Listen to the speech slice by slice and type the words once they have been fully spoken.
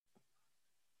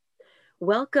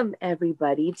Welcome,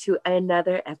 everybody, to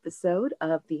another episode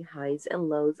of the Highs and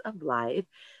Lows of Life.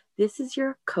 This is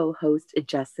your co host,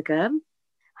 Jessica.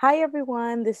 Hi,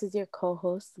 everyone. This is your co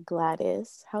host,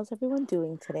 Gladys. How's everyone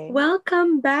doing today?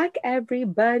 Welcome back,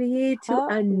 everybody, to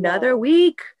another Hello.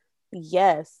 week.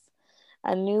 Yes,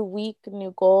 a new week,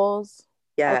 new goals.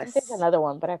 I think there's Yes, another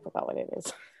one, but I forgot what it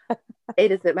is. it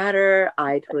doesn't matter.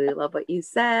 I totally love what you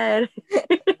said.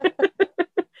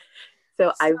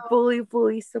 So I So,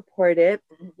 fully support it.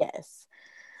 yes.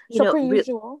 You So, know, per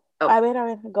usual, oh, go. I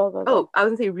was going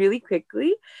to say really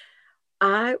quickly,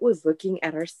 I was looking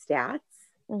at our stats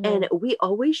and Mm-hmm. we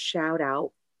always shout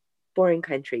out foreign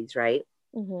countries, right?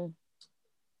 Mm-hmm.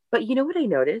 But you know what I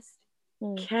noticed?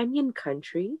 Mm. Canyon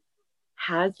Country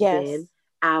has been Yes.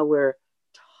 our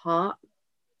top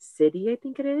city, I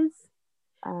think it is,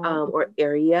 or Mhm.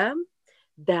 area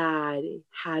that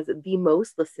has the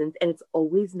most listens, and it's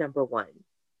always number one.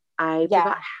 I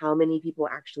forgot Yeah. how many people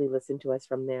actually listen to us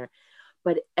from there.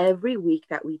 But every week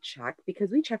that we check,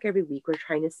 because we check every week, we're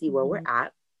trying to see where we're Mhm.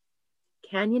 at.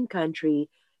 Canyon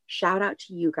Country, shout out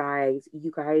to you guys.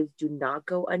 You guys do not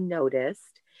go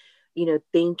unnoticed.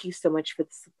 Thank you so much for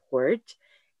the support.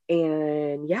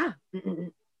 And yeah,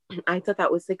 I thought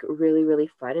that was like really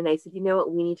fun. And I said, you know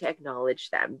what? We need to acknowledge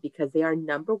them because they are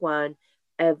number one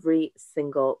every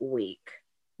single week.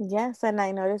 Yes. And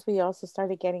I noticed we also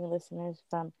started getting listeners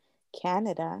from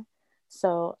Canada.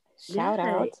 So, shout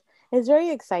Yeah. out. It's very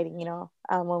exciting,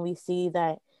 when we see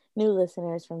that new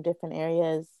listeners from different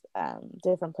areas,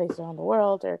 different places around the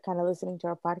world are kind of listening to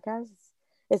our podcasts.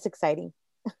 It's exciting.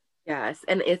 Yes.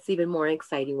 And it's even more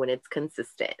exciting when it's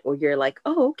consistent, where you're like,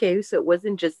 oh, okay. So it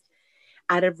wasn't just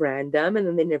out of random and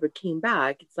then they never came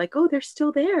back. It's like, oh, they're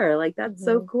still there. Like, that's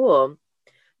so Hmm. cool.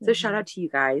 So shout Hmm. out to you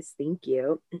guys. Thank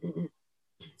you.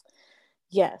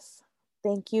 Yes.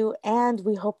 Thank you. And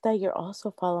we hope that you're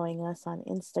also following us on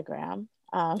Instagram.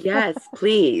 Yes,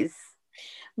 please.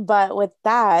 But with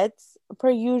that, per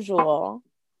usual,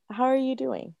 how are you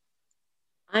doing?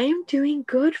 I am doing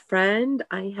good, friend.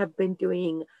 I have been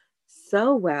doing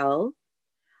so well.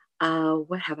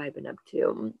 What have I been up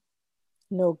to?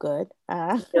 No good.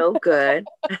 No good.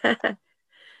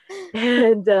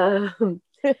 And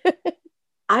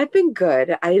I've been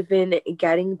good. I've been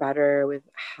getting better with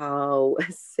how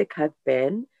sick I've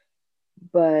been.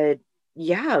 But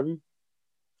yeah,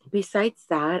 besides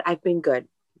that, I've been good.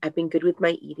 I've been good with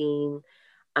my eating.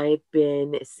 I've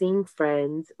been seeing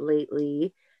friends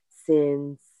lately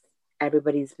since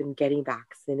everybody's been getting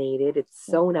vaccinated. It's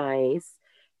so Mhm. nice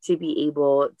to be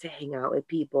able to hang out with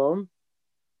people.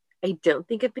 I don't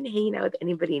think I've been hanging out with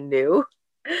anybody new.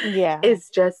 Yeah. It's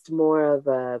just more of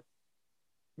a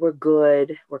we're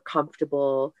good, we're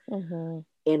comfortable, Hmm.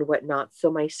 and whatnot. So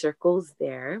my circle's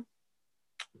there.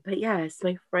 But yes,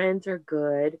 my friends are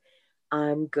good.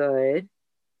 I'm good.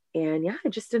 And yeah,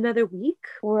 just another week,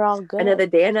 We're all good. another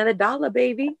day, another dollar,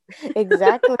 baby.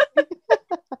 Exactly.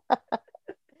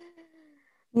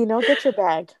 Get your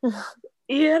bag.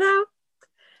 You know?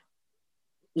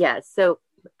 Yeah, so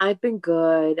I've been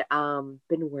good.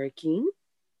 Been working.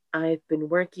 I've been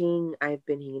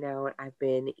hanging out, I've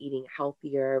been eating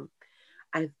healthier,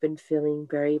 I've been feeling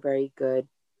very good.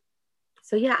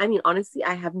 So yeah, I mean, honestly,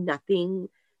 I have nothing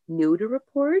new to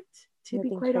report, to be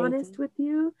Nothing quite honest crazy. with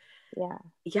you. Yeah.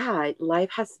 Yeah,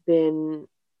 life has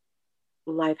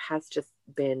just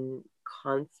been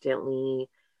constantly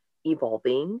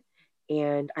evolving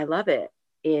and I love it.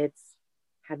 It's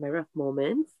had my rough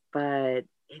moments, but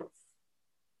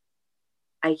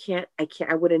I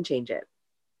wouldn't change it.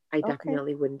 I Okay.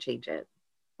 definitely wouldn't change it.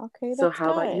 Okay, So that's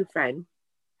how about good. you, friend?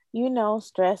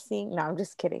 Stressing. No, I'm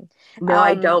just kidding. No,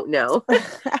 I Um, don't know.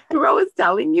 You're always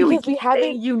telling you. We because we keep haven't.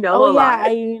 saying you know Oh a yeah, lot.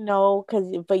 I know,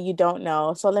 but you don't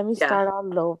know. So let me Yeah, start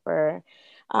all over.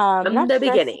 from Not the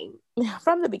stressing beginning.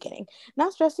 from the beginning.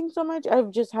 Not stressing so much.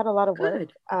 I've just had a lot of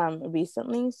work Good.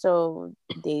 recently, so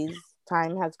days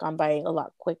time has gone by a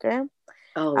lot quicker.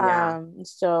 Oh yeah.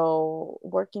 So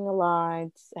working a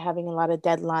lot, having a lot of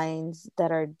deadlines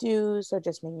that are due, so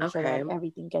just making sure that Okay.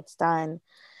 everything gets done.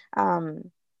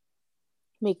 Um,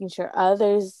 Making sure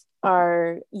others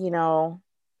are,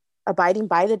 abiding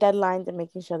by the deadlines and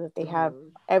making sure that they have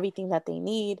Mhm. everything that they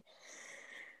need.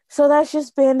 So that's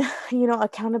just been,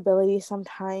 accountability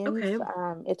sometimes.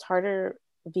 Okay. It's harder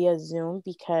via Zoom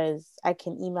because I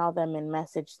can email them and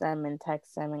message them and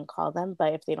text them and call them,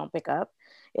 but if they don't pick up,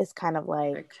 it's kind of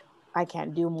like Correct. I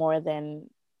can't do more than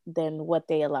what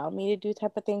they allow me to do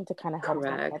type of thing to kind of help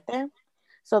them Correct. get there.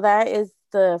 So that is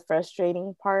the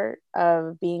frustrating part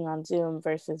of being on Zoom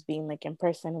versus being like in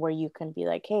person where you can be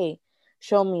like, hey,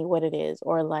 show me what it is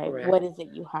or like what Correct. is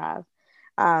it you have.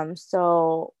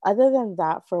 So other than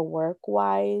that, for work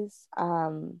wise,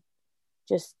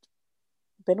 just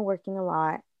been working a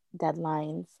lot,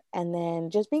 deadlines, and then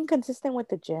just being consistent with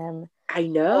the gym. I For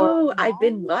know. I've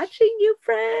been March, watching you,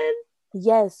 friend.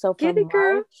 yes. So for Get it,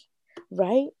 girl. March,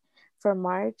 right? For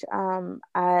March,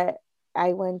 I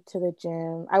went to the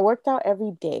gym. I worked out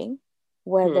every day, Hmm.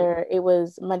 whether it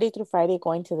was Monday through Friday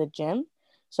going to the gym.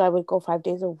 So I would go 5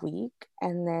 days a week,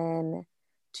 and then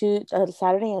to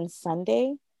Saturday and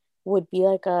Sunday would be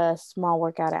like a small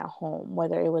workout at home,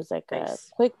 whether it was like a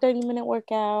Nice. quick 30-minute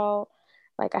workout.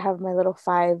 Like I have my little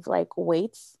five like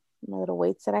weights, my little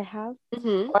weights that I have.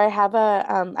 Mm-hmm. Or I have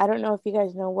a I don't know if you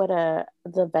guys know what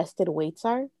the vested weights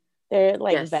are. They're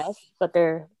like Yes. vests, but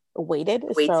they're weighted.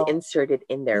 Weights So inserted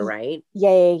in there, y- right?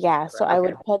 yeah. So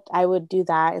Okay. I would do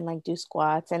that and like do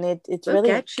squats, and it's Look really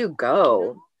at you you know.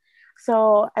 go.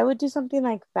 So I would do something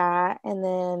like that, and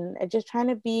then just trying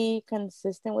to be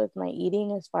consistent with my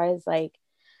eating as far as like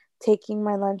taking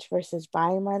my lunch versus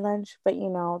buying my lunch. But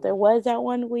there was that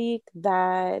one week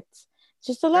that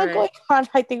just a All lot right. going on.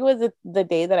 I think it was the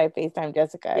day that I FaceTimed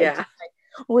Jessica. And Yeah. she's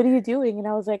like, "What are you doing?" And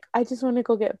I was like, "I just want to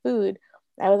go get food."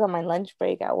 I was on my lunch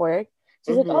break at work.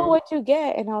 She's like, "Oh, Mm-hmm. what you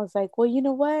get?" And I was like, "Well, you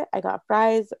know what? I got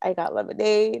fries, I got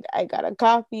lemonade, I got a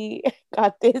coffee, I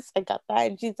got this, I got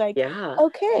that." And she's like, Yeah. You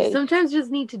 "Okay." sometimes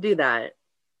just need to do that.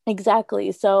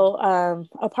 Exactly. So,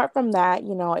 apart from that,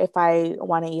 if I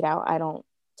want to eat out, I don't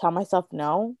tell myself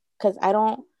no because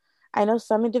I know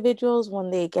some individuals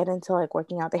when they get into like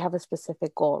working out, they have a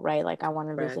specific goal, right? Like I want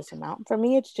to lose this Correct. amount. For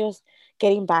me, it's just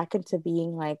getting back into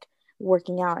being like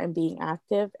working out and being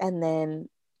active and then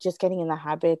just getting in the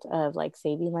habit of like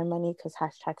saving my money because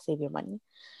hashtag save your money.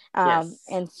 Yes.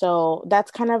 And so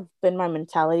that's kind of been my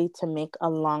mentality to make a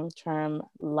long-term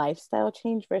lifestyle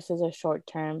change versus a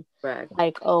short-term, Correct.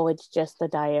 like, oh, it's just the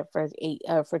diet for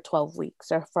for 12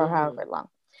 weeks or for Mm-hmm. however long.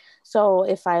 So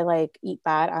if I like eat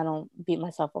bad, I don't beat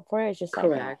myself up for it. It's just like, yeah,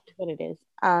 Correct. what it is.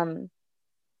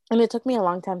 And it took me a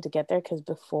long time to get there because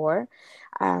before,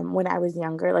 when I was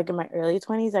younger, like in my early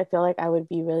 20s, I feel like I would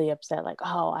be really upset, like,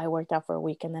 oh, I worked out for a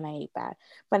week and then I ate bad.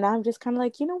 But now I'm just kind of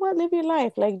like, you know what, live your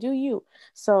life, like, do you.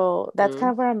 So that's kind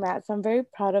Mm-hmm. of where I'm at. So I'm very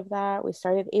proud of that. We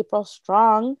started April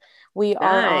strong. We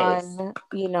are Nice.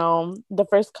 on, the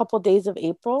first couple days of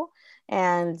April.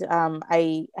 And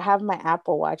I have my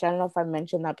Apple Watch. I don't know if I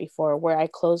mentioned that before, where I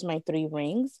close my 3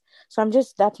 rings. So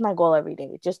that's my goal every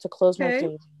day, just to close my Okay. 3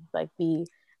 rings, like be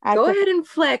Go active. ahead and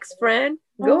flex, friend.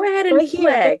 Go Oh, ahead and right here,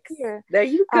 right flex. here. There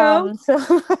you go. So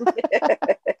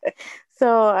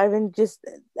so I've been just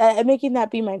making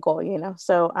that be my goal.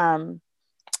 So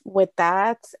with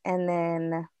that, and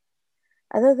then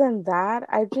other than that,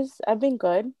 I've been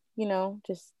good,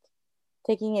 just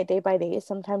taking it day by day.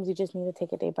 Sometimes you just need to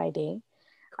take it day by day.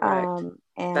 Correct.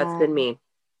 That's been And me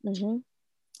mhm,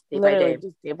 day by literally day.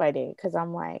 just day by day because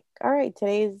I'm like, all right,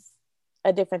 today's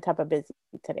a different type of busy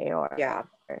today, or Yeah.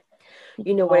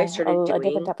 You know what I started a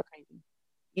different doing? type of crazy.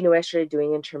 You know what I started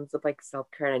doing in terms of like self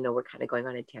care? And I know we're kind of going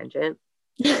on a tangent.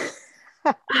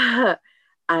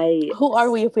 I Who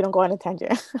are we if we don't go on a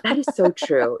tangent? That is so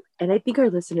true. And I think our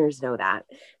listeners know that.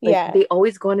 Like Yeah. they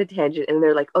always go on a tangent and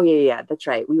they're like, oh yeah, that's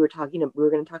right. We were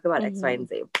going to talk about X, Y, Hmm. and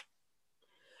Z.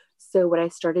 So what I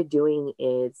started doing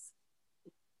is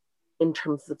in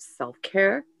terms of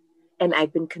self-care, and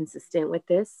I've been consistent with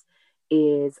this,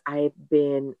 is I've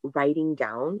been writing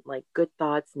down like good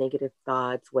thoughts, negative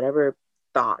thoughts, whatever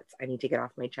thoughts I need to get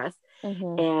off my chest.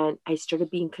 Hmm. And I started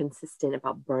being consistent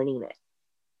about burning it.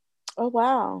 Oh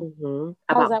wow.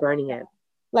 How's About that burning working? it.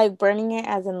 Like burning it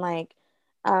as in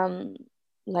um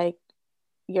like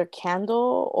your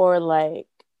candle, or like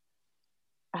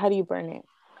how do you burn it?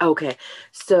 Okay.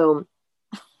 So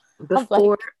I'm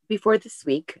before like, before this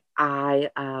week, I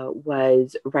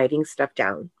was writing stuff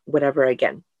down, whatever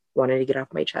again wanted to get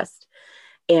off my chest,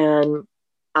 and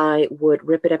I would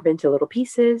rip it up into little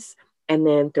pieces and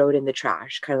then throw it in the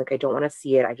trash. Kind of like I don't want to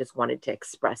see it. I just wanted to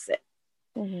express it.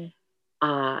 hmm.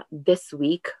 This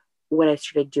week, what I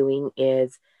started doing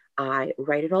is I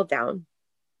write it all down,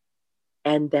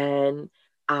 and then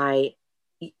I,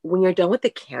 when you're done with the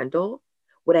candle,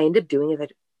 what I end up doing is I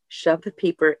shove the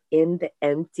paper in the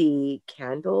empty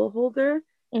candle holder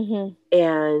Hmm.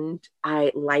 and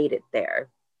I light it there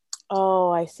Oh,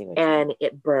 I see what you mean. and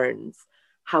it burns.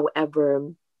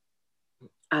 However,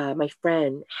 my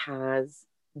friend has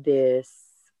this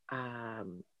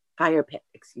fire pit,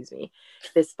 excuse me,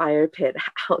 this fire pit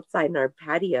outside in our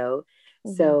patio.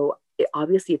 Hmm. So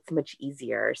obviously it's much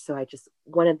easier. So I just,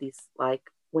 one of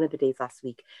the days last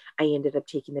week, I ended up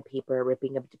taking the paper,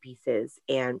 ripping up to pieces,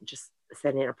 and just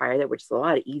setting it on fire there, which is a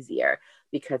lot easier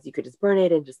because you could just burn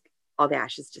it and just all the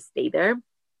ashes just stay there.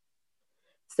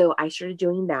 So I started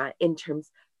doing that in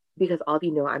terms, because all of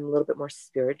you know I'm a little bit more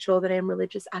spiritual than I am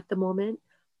religious at the moment.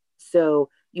 So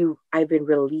I've been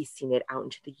releasing it out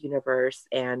into the universe,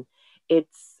 and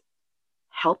it's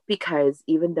helped because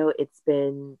even though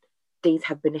days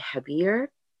have been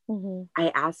heavier,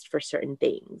 I asked for certain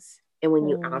things. And when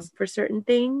you ask for certain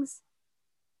things,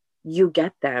 you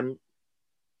get them.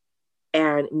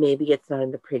 And maybe it's not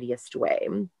in the prettiest way.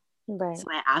 Right. So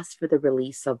I asked for the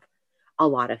release of a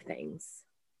lot of things.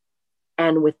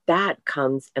 And with that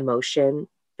comes emotion,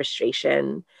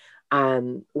 frustration,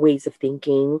 ways of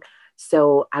thinking.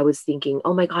 So I was thinking,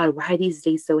 oh my God, why are these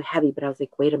days so heavy? But I was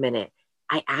like, wait a minute.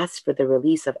 I asked for the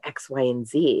release of X, Y, and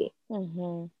Z.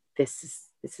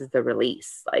 This is the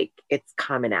release. Like, it's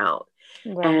coming out.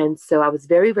 Right. And so I was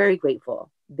very, very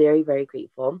grateful. Very, very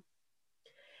grateful.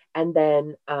 And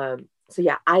then, so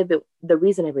yeah, the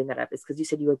reason I bring that up is because you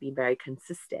said you were being very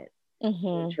consistent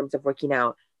in terms of working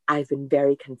out. I've been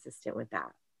very consistent with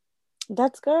that.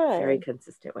 That's good. Very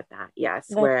consistent with that. Yes.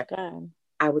 That's where good.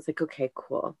 I was like, okay,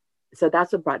 cool. So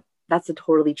that's what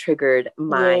totally triggered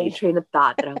my train of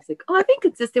thought that I was like, oh, I've been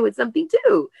consistent with something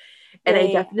too. And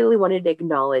I definitely wanted to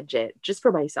acknowledge it just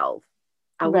for myself.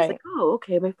 I was like, oh,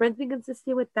 okay, my friend's been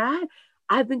consistent with that.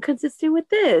 I've been consistent with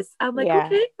this. I'm like,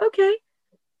 okay.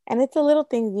 And it's the little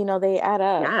things, they add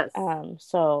up. Yes.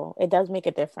 So it does make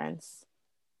a difference.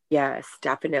 Yes,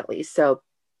 definitely. So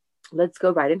let's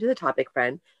go right into the topic,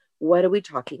 friend. What are we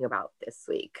talking about this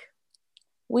week?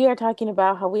 We are talking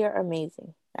about how we are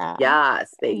amazing.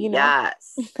 Yes, baby,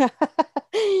 yes.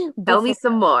 Tell me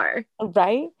some more.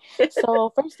 Right?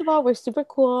 So first of all, we're super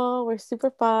cool. We're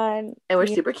super fun. And we're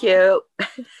super cute.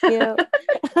 Cute.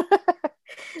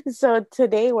 So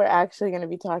today we're actually going to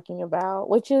be talking about,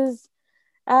 which is,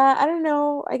 I don't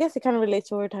know, I guess it kind of relates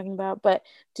to what we're talking about, but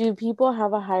do people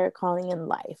have a higher calling in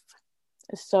life?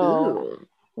 So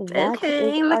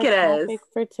okay, look at us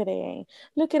for today.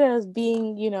 Look at us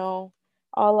being,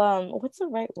 all what's the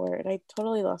right word? I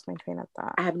totally lost my train of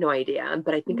thought. I have no idea,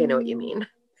 but I think I know what you mean.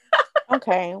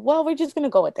 Okay, well, we're just gonna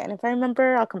go with that. And if I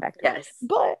remember, I'll come back to it.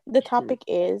 But the topic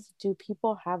is, do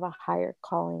people have a higher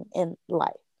calling in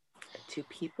life? Do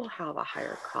people have a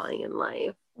higher calling in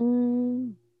life?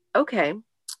 Okay.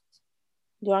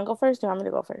 Do you want to go first? Do you want me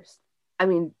to go first? I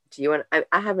mean, do you want?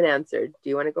 I haven't answered. Do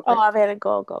you want to go first? Oh, I've had it.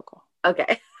 Go.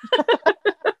 Okay.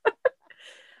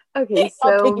 Okay, so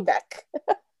I'll piggyback.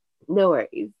 No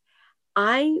worries.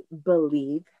 I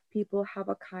believe people have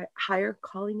a higher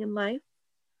calling in life.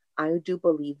 I do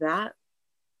believe that.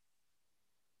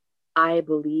 I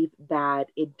believe that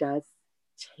it does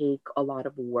take a lot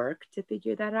of work to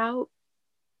figure that out.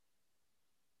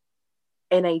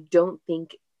 And I don't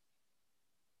think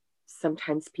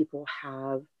sometimes people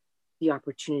have the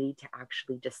opportunity to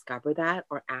actually discover that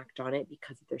or act on it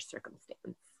because of their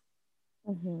circumstance.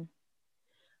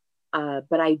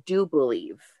 But I do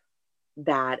believe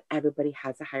that everybody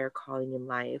has a higher calling in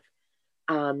life,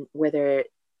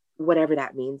 whatever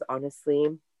that means,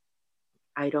 honestly.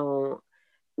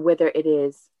 Whether it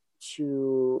is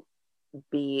to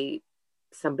be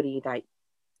somebody that,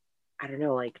 I don't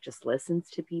know, like just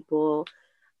listens to people,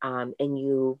 and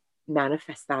you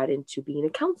manifest that into being a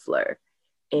counselor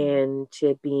and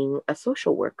to being a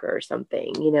social worker or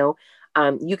something,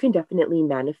 you can definitely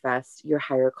manifest your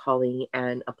higher calling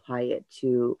and apply it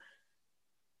to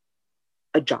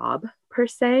a job per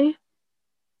se.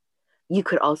 You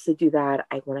could also do that,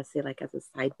 I want to say, like as a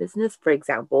side business. For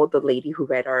example, the lady who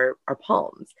read our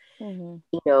palms,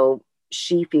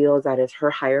 she feels that is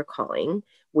her higher calling,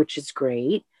 which is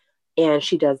great. And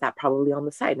she does that probably on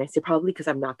the side. And I say probably because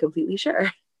I'm not completely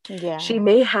sure. Yeah. She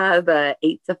may have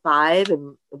 8 to 5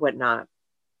 and whatnot.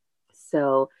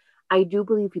 So I do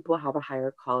believe people have a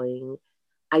higher calling.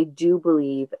 I do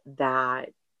believe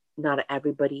that not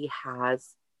everybody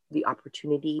has the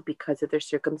opportunity because of their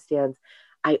circumstance.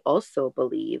 I also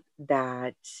believe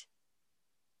that,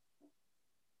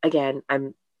 again,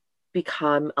 I'm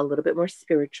become a little bit more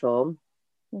spiritual,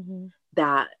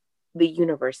 that the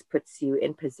universe puts you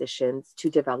in positions to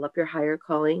develop your higher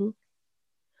calling.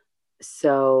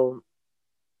 So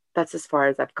that's as far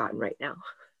as I've gotten right now.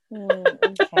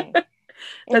 Okay.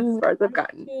 That's as far as I've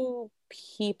gotten.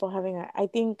 People I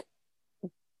think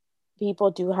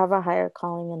people do have a higher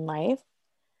calling in life.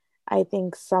 I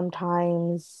think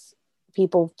sometimes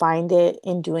people find it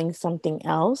in doing something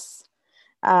else,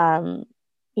 because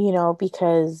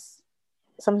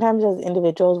sometimes as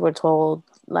individuals we're told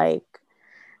like,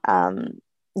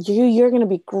 you're going to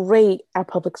be great at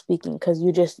public speaking because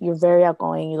you're very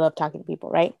outgoing, you love talking to people,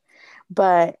 right?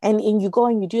 But and you go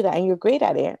and you do that and you're great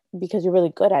at it because you're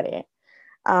really good at it,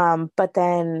 but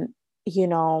then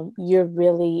you're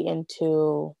really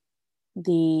into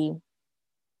the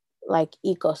like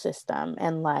ecosystem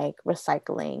and like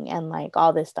recycling and like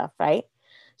all this stuff, right?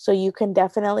 So you can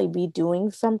definitely be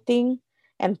doing something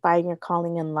and find your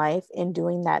calling in life in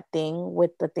doing that thing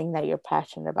with the thing that you're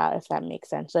passionate about, if that makes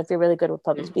sense. So if you're really good with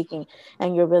public speaking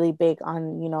and you're really big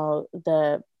on,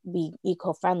 the be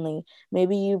eco-friendly,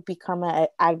 maybe you become an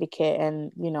advocate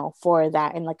and, for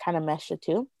that and like kind of mesh the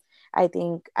two. I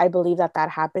believe that that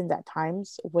happens at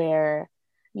times where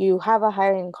you have a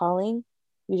higher calling,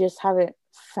 you just haven't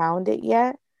found it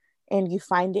yet, and you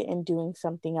find it in doing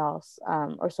something else,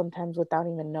 or sometimes without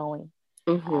even knowing.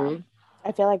 Mm-hmm.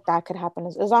 I feel like that could happen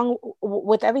as long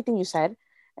with everything you said,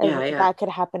 Yeah, yeah. that could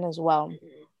happen as well.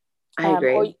 I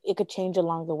agree. Or it could change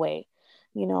along the way,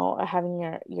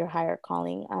 having your higher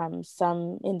calling.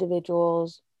 Some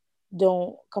individuals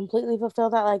don't completely fulfill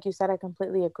that, like you said. I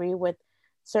completely agree with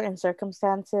certain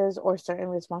circumstances or certain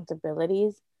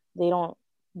responsibilities. They don't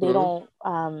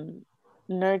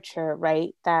nurture,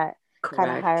 right, that kind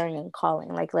of Correct. hiring and calling.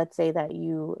 Like, let's say that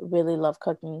you really love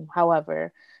cooking,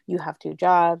 however, you have two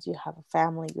jobs, you have a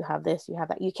family, you have this, you have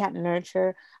that. You can't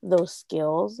nurture those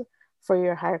skills for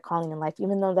your higher calling in life,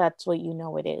 even though that's what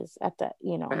it is at that,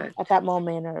 at Correct. that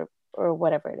moment, or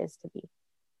whatever it is to be.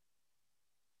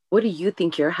 What do you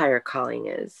think your higher calling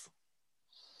is?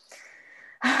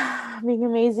 Being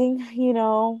amazing,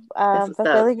 That's what's up.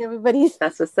 fulfilling everybody's.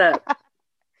 That's what's up.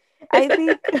 I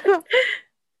think,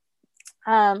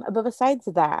 but besides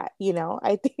that,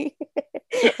 I think,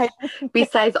 I think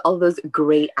Besides all those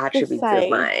great attributes of besides,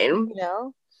 mine.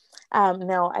 no,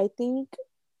 I think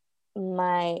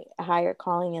my higher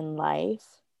calling in life,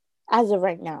 as of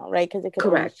right now, right? Because it could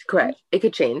always Correct. Correct. change. It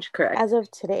could change. Correct. As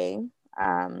of today,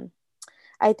 um,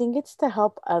 I think it's to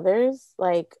help others.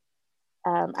 Like,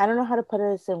 I don't know how to put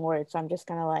this in words, so I'm just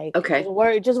gonna like Okay.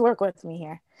 just work with me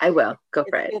here. I will. Go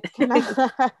for It's it. it's kind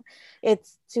of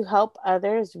it's to help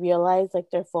others realize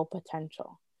like their full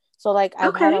potential. So like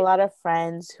I've had a Okay. lot of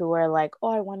friends who are like, "Oh,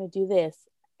 I want to do this,"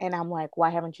 and I'm like, "Why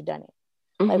haven't you done it?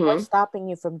 Like, what's Mm-hmm. stopping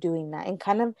you from doing that?" And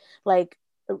kind of like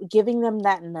giving them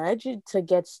that nudge to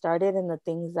get started in the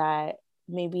things that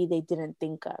maybe they didn't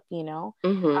think of.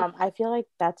 Mm-hmm. I feel like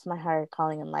that's my higher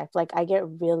calling in life. Like, I get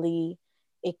really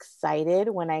excited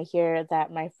when I hear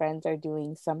that my friends are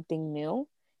doing something new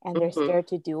and they're Mm-hmm. scared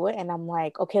to do it, and I'm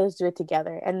like, okay, let's do it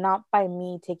together. And not by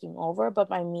me taking over, but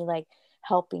by me like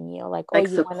helping you. Like, oh, Like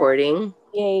you want to, supporting.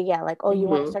 yeah. Like, oh, you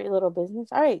want to Mm-hmm. start your little business?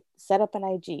 All right, set up an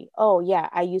IG. Oh, yeah,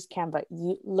 I use Canva.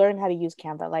 You learn how to use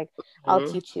Canva. Like, I'll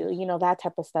Mm-hmm. teach you, that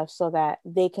type of stuff, so that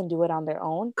they can do it on their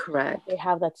own, but Correct. they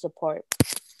have that support.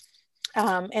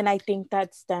 And I think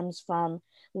that stems from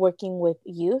working with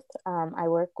youth. I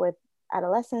work with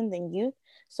adolescents and youth.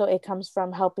 So it comes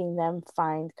from helping them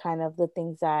find kind of the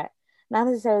things that not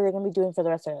necessarily they're going to be doing for the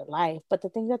rest of their life, but the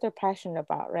things that they're passionate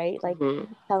about, right? Like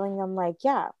Mm-hmm. telling them, like,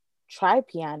 yeah, try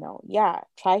piano. Yeah,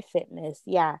 try fitness.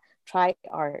 Yeah, try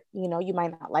art. You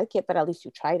might not like it, but at least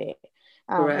you tried it.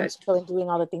 And Correct. so in doing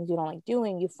all the things you don't like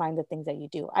doing, you find the things that you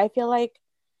do. I feel like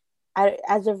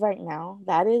as of right now,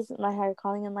 that is my higher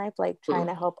calling in life, like trying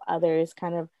to help others,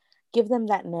 kind of give them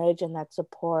that nudge and that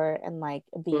support and like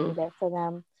Mm-hmm. being there for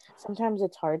them. Sometimes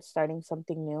it's hard starting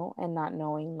something new and not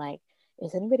knowing, like,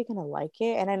 is anybody gonna like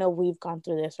it? And I know we've gone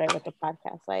through this, right, with the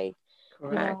podcast. Like,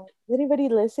 Correct. does anybody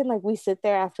listen? Like, we sit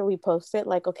there after we post it,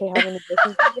 like, okay, how many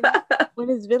listens do we have? When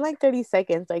it's been like 30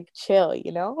 seconds, like, chill,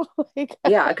 like,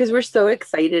 Yeah, because we're so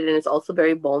excited and it's also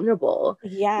very vulnerable.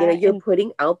 yeah. You're And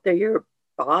putting out there your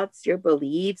thoughts, your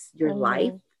beliefs, your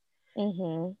life. mm-hmm,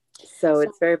 mm-hmm. So So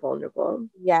it's very vulnerable.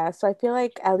 yeah, so I feel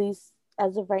like at least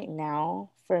as of right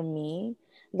now, for me,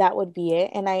 that would be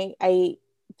it. And I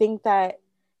think that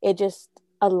it just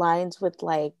aligns with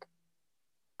like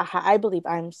I believe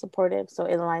I'm supportive, so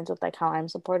it aligns with like how I'm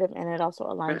supportive, and it also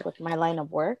aligns Correct. with my line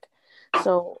of work.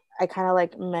 So I kind of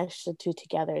like mesh the two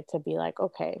together to be like,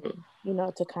 okay,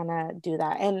 Mm. to kind of do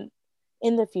that. And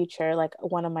in the future, like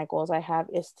one of my goals I have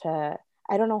is to,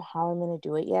 I don't know how I'm going to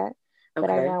do it yet, but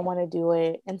I know Okay. I want to do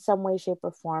it in some way, shape,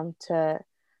 or form to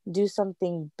do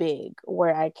something big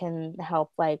where I can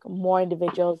help like more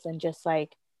individuals than just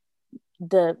like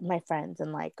my friends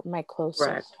and like my close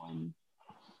Correct. circle.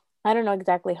 I don't know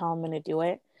exactly how I'm going to do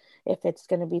it. If it's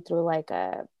going to be through like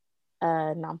a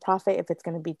nonprofit, if it's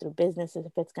going to be through businesses,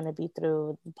 if it's going to be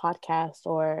through the podcast,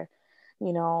 or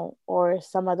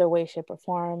some other way, shape, or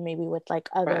form, maybe with like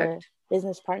other Correct.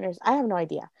 business partners. I have no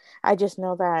idea. I just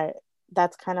know that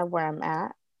that's kind of where I'm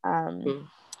at. Mm.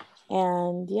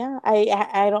 And yeah,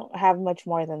 I don't have much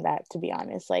more than that, to be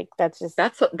honest. Like that's just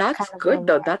kind That's of where good I'm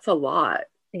though. at. That's a lot.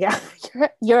 Yeah,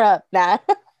 you're up now.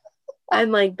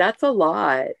 I'm like, that's a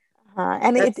lot.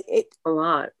 And That's a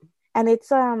lot. and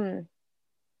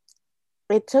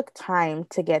it took time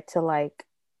to get to like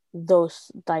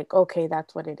those, like, okay,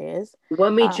 that's what it is.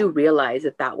 What made you Um, realize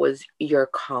that that was your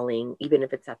calling, even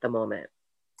if it's at the moment?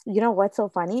 you know what's so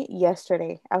funny?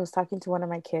 Yesterday, I was talking to one of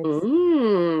my kids.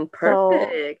 So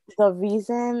Perfect. the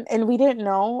reason, and we didn't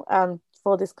know,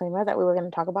 full disclaimer, that we were going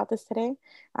to talk about this today.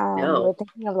 We No, were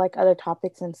thinking of like other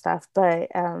topics and stuff, but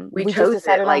we we just chose it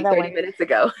decided on like that 30 one. minutes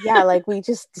ago. Yeah, like we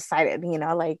just decided,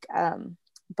 like,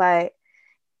 but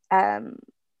um,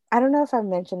 I don't know if I've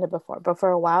mentioned it before, but for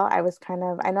a while I was kind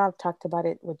of, I know I've talked about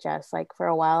it with Jess, like for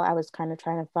a while I was kind of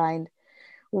trying to find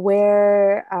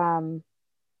where,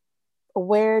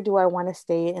 where do I want to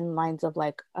stay in lines of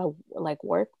like like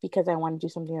work, because I want to do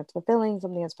something that's fulfilling,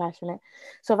 something that's passionate.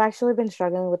 So I've actually been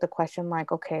struggling with the question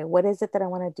like, okay, what is it that I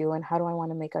want to do and how do I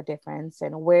want to make a difference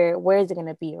and where is it going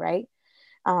to be, right?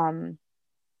 Um,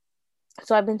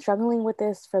 so I've been struggling with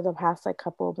this for the past like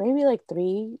couple, maybe like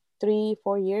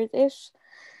 4 years ish.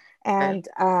 Okay.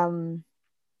 And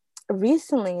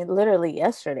recently, literally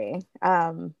yesterday,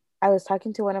 I was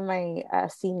talking to one of my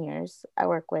seniors. I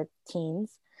work with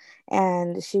teens,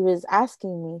 and she was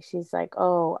asking me, she's like,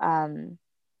 oh,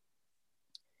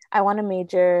 I want to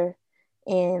major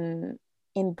in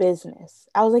business.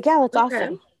 I was like, yeah, that's Okay.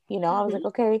 awesome. I was like, Hmm.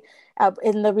 okay.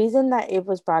 And the reason that it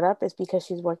was brought up is because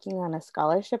she's working on a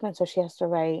scholarship, and so she has to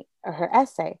write her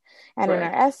essay. And in her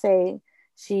Right. essay,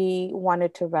 she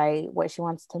wanted to write what she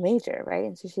wants to major, right?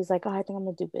 And so she's like, oh, I think I'm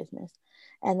gonna do business.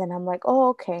 And then I'm like, oh,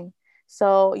 okay.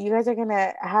 So you guys are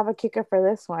gonna have a kicker for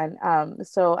this one.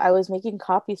 So I was making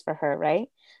copies for her, right?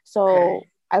 So Okay.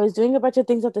 I was doing a bunch of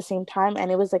things at the same time, and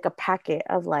it was like a packet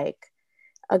of like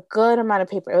a good amount of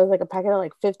paper. It was like a packet of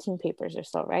like 15 papers or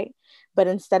so, right? But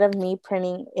instead of me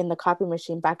printing in the copy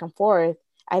machine back and forth,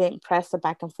 I didn't press the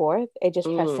back and forth. It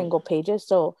just pressed Mm. single pages.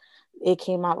 So it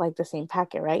came out like the same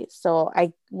packet, right? So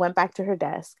I went back to her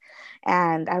desk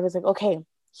and I was like, okay,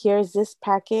 here's this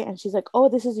packet. And she's like, oh,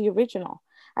 this is the original.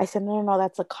 I said, no, no, no,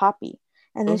 that's a copy.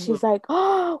 And then Hmm. she's like,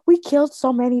 oh, we killed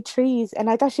so many trees. And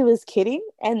I thought she was kidding.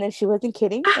 And then she wasn't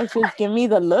kidding. And she was giving me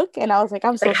the look. And I was like,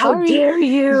 I'm Like, so how sorry. dare Yeah,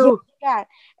 you? yeah.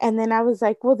 And then I was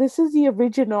like, well, this is the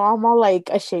original. I'm all like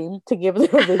ashamed to give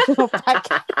the original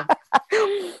packet.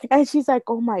 And she's like,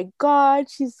 oh my God.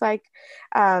 She's like,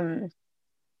 um,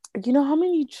 you know how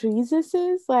many trees this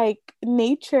is? Like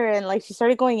nature. And like she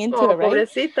started going into Oh, it, right? And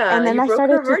pobrecita, then you I broke her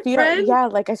started to heart, feel, friend. yeah,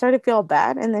 like I started to feel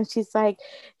bad. And then she's like,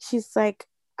 she's like,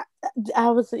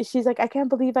 I can't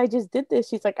believe I just did this.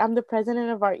 She's like, I'm the president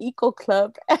of our eco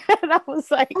club. And I was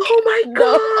like, Oh my no.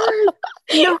 God.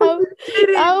 No, I, you I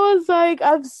didn't. was like,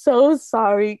 I'm so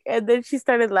sorry. And then she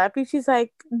started laughing. She's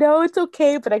like, no, it's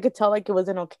okay. But I could tell like it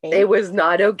wasn't okay. It was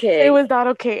not It okay. was not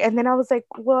okay. And then I was like,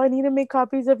 well, I need to make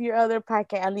copies of your other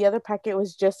packet. And the other packet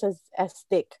was just as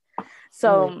thick. Mm.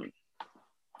 So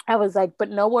I was like, but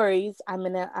no worries. I'm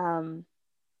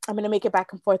gonna make it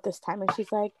back and forth this time. And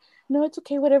she's like, no, it's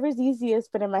okay, whatever's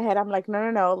easiest. But in my head, I'm like, no,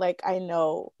 no, no. Like I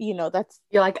know, that's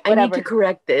You're like, I need to whatever.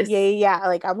 correct Yeah, this. yeah, yeah.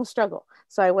 Like I'm a struggle.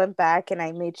 So I went back and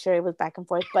I made sure it was back and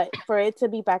forth. But for it to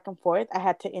be back and forth, I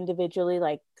had to individually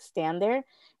like stand there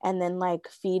and then like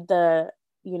feed the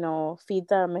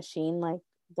machine like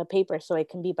the paper so it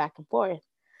can be back and forth.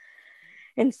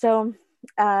 And so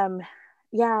um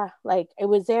yeah, like it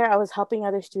was there. I was helping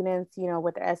other students,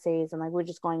 with their essays, and like we're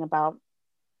just going about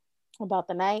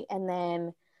the night. And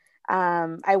then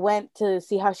I went to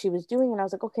see how she was doing, and I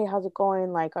was like, okay, how's it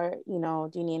going? Like, do you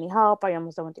need any help? Are you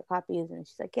almost done with your copies? And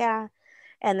she's like, yeah.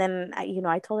 And then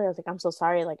I told her, I was like, I'm so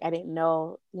sorry. Like, I didn't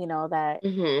know, that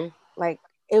Hmm. like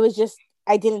it was just,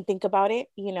 I didn't think about it,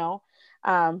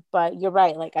 but you're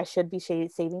right. Like, I should be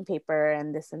saving paper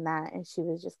and this and that. And she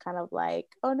was just kind of like,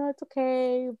 oh no, it's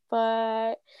okay.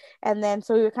 And then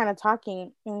so we were kind of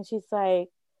talking, and she's like,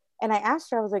 and I asked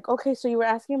her, I was like, okay, so you were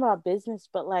asking about business,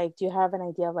 but like, do you have an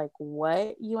idea of like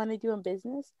what you want to do in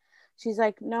business? She's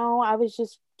like, no, I was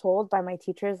just told by my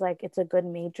teachers, like, it's a good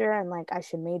major and like I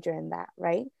should major in that,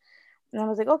 right? And I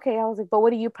was like, okay. I was like, but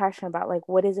what are you passionate about? Like,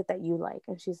 what is it that you like?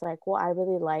 And she's like, well, I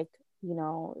really like,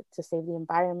 to save the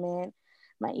environment,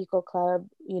 my eco club,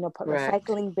 put Right.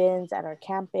 recycling bins at our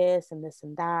campus and this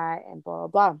and that and blah,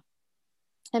 blah, blah.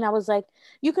 And I was like,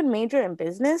 you can major in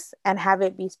business and have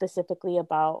it be specifically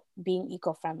about being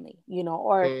eco-friendly,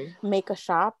 or Mm. make a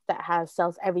shop that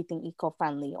sells everything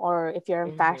eco-friendly. Or if you're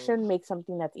in Hmm. fashion, make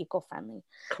something that's eco-friendly.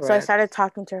 So I started Correct.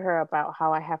 talking to her about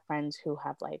how I have friends who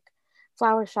have like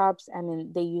flower shops, and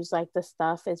then they use like the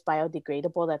stuff is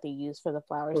biodegradable that they use for the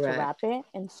flowers to wrap Correct. it.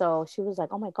 And so she was like,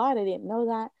 oh my God, I didn't know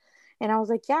that. And I was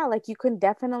like, yeah, like you can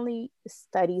definitely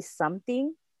study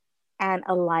something and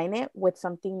align it with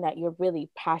something that you're really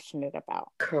passionate about.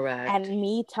 And Correct.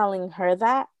 me telling her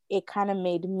that, it kind of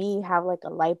made me have like a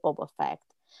light bulb effect.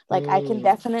 Like I can Mm,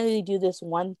 definitely do this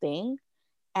one thing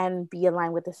and be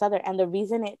aligned with this other. And the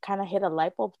reason it kind of hit a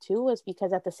light bulb too was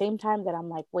because at the same time that I'm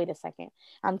like, wait a second,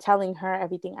 I'm telling her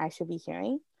everything I should be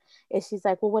hearing, is she's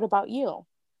like, well, what about you?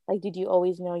 Like, did you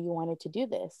always know you wanted to do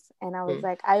this? And I was mm,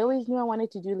 like, I always knew I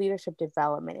wanted to do leadership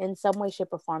development in some way, shape,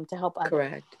 or form to help others.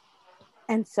 correct.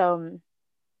 And so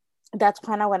that's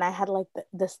kind of when I had like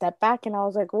the step back and I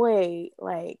was like, wait,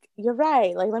 like, you're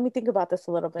right. Like, let me think about this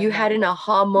a little bit You had more. an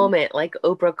aha moment, like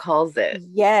Oprah calls it.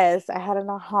 Yes, I had an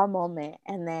aha moment.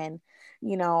 And then,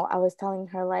 I was telling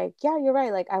her, like, yeah, you're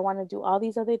right. Like, I want to do all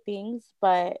these other things,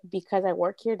 but because I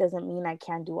work here doesn't mean I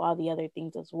can't do all the other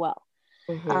things as well.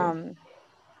 Mm-hmm. Um,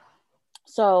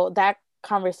 so that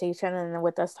conversation and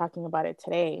with us talking about it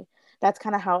today, that's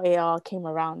kind of how it all came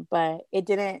around. But it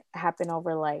didn't happen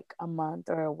over like a month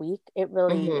or a week.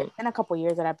 Mm-hmm. It's been a couple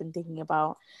years that I've been thinking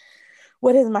about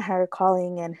what is my higher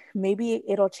calling, and maybe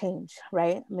it'll change,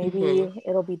 right? Mm-hmm. Maybe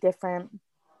it'll be different.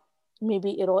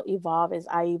 Maybe it'll evolve as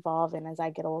I evolve and as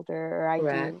I get older, or I do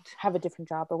Correct. have a different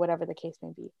job, or whatever the case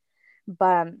may be.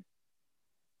 But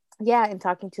yeah, in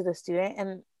talking to the student,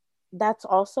 and that's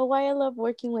also why I love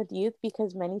working with youth,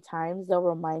 because many times they'll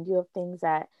remind you of things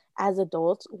that as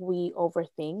adults we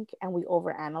overthink and we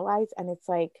overanalyze, and it's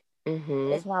like,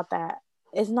 Mm-hmm. it's not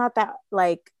that,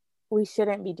 like, we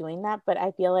shouldn't be doing that. But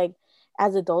I feel like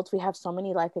as adults we have so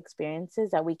many life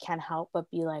experiences that we can't help but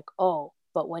be like, oh,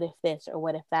 but what if this or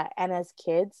what if that. And as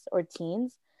kids or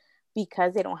teens,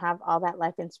 because they don't have all that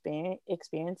life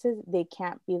experiences, they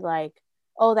can't be like,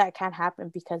 oh, that can't happen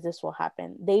because this will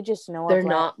happen. They just know They're of like,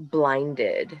 not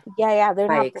blinded yeah, they're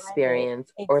by not blinded.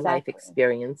 experience or life Exactly.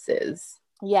 experiences.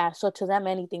 Yeah, so to them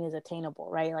anything is attainable,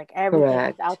 right? Like everything is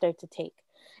Correct. out there to take.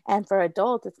 And for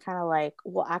adults it's kind of like,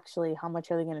 well, actually, how much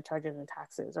are they going to charge us in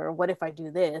taxes, or what if I do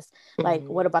this? Like,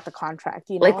 Mm-hmm. what about the contract,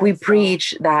 Like we and so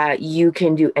preach that you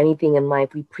can do anything in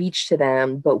life. We preach to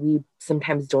them, but we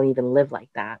sometimes don't even live like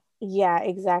that. yeah,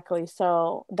 exactly.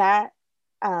 So that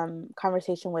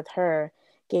conversation with her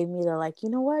gave me the, like, you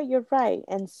know what, you're right.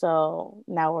 And so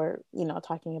now we're,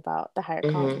 talking about the higher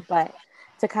Mm-hmm. calling. But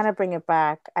to kind of bring it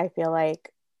back, I feel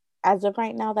like as of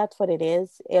right now, that's what it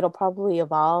is. It'll probably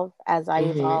evolve as I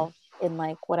Mm-hmm. evolve in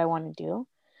like what I want to do.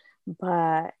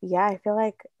 But yeah, I feel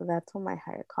like that's what my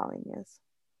higher calling is.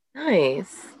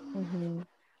 Nice. Mm-hmm.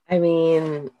 I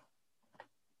mean,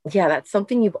 yeah, that's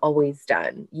something you've always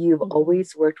done. You've Mm-hmm.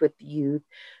 always worked with youth.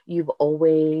 You've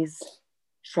always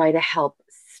tried to help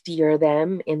steer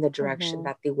them in the direction Mm-hmm.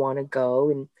 that they want to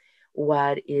go and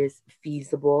what is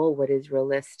feasible, what is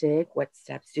realistic, what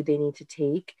steps do they need to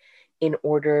take in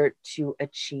order to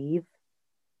achieve,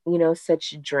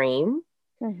 such a dream.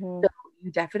 Mm-hmm. So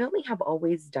you definitely have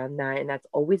always done that, and that's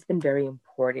always been very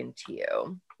important to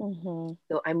you. Mm-hmm.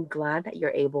 So I'm glad that you're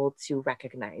able to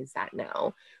recognize that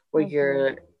now, where Mm-hmm.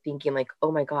 you're thinking like,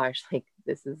 oh my gosh, like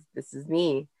this is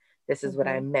me. This is what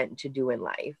Mm-hmm. I'm meant to do in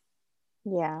life.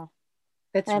 Yeah.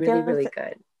 That's And I really, feel really like,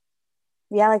 good.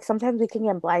 yeah, like sometimes we can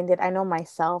get blinded. I know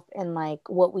myself in like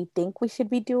what we think we should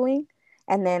be doing,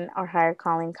 and then our higher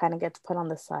calling kind of gets put on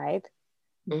the side.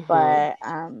 Mm-hmm. But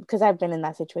because I've been in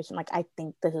that situation, like I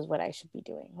think this is what I should be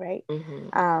doing, right?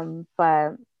 Mm-hmm.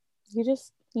 But you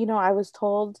just, I was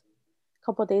told a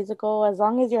couple of days ago, as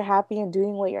long as you're happy and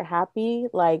doing what you're happy,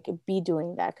 like be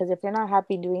doing that. Because if you're not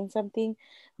happy doing something,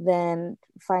 then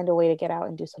find a way to get out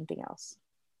and do something else.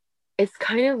 It's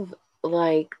kind of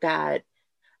like that.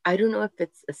 I don't know if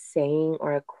it's a saying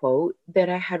or a quote that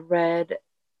I had read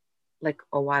like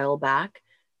a while back,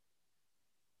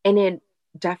 and it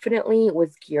definitely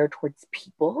was geared towards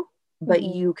people, but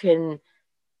Mm-hmm. you can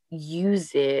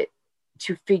use it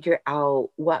to figure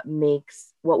out what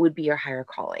would be your higher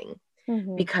calling,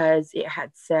 Mm-hmm. because it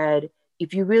had said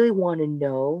if you really want to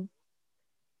know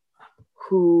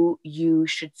who you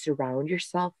should surround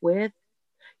yourself with,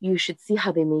 you should see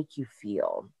how they make you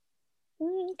feel.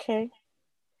 Okay.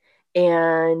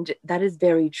 And that is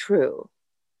very true.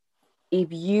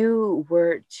 If you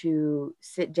were to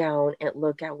sit down and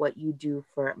look at what you do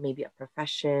for maybe a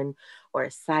profession or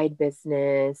a side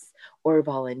business or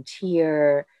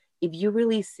volunteer, if you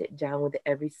really sit down with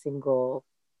every single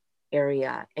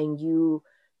area and you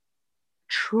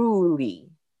truly,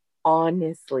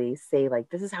 honestly say, like,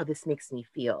 this is how this makes me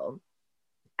feel,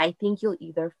 I think you'll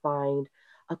either find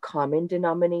a common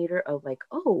denominator of, like,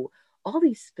 oh, all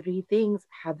these three things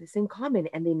have this in common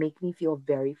and they make me feel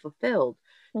very fulfilled.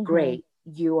 Mm-hmm. Great,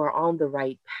 you are on the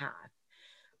right path.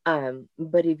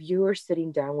 But if you are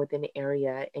sitting down with an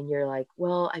area and you're like,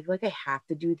 well, I feel like I have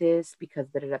to do this because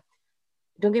da, da, da,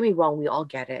 don't get me wrong, we all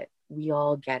get it. We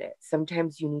all get it.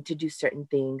 Sometimes you need to do certain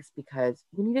things because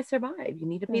you need to survive, you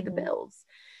need to pay the Mm-hmm. bills.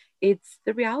 It's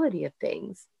the reality of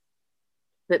things.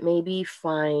 But maybe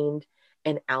find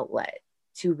an outlet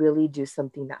to really do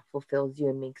something that fulfills you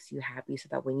and makes you happy, so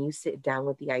that when you sit down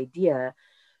with the idea,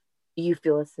 you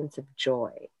feel a sense of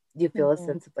joy. You feel a Mm-hmm.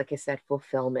 sense of, like I said,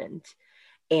 fulfillment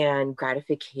and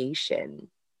gratification.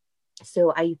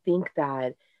 So I think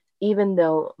that even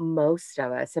though most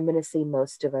of us, I'm going to say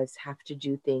most of us, have to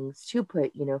do things to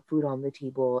put, food on the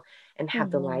table and have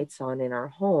the Mm-hmm. lights on in our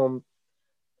home,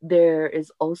 there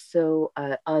is also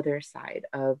a other side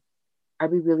of, are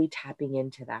we really tapping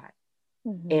into that?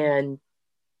 Mm-hmm. And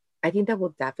I think that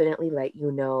will definitely let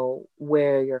you know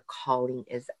where your calling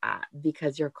is at,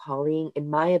 because your calling, in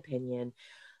my opinion,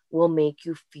 will make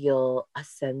you feel a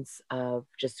sense of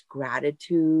just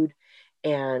gratitude,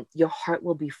 and your heart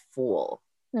will be full.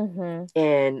 Mm-hmm.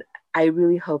 And I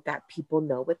really hope that people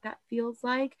know what that feels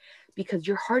like, because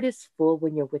your heart is full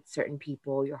when you're with certain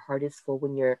people. Your heart is full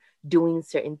when you're doing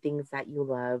certain things that you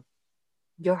love.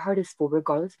 Your heart is full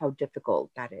regardless of how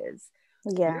difficult that is.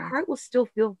 Your Yeah. heart will still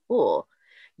feel full.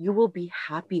 You will be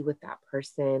happy with that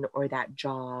person or that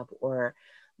job or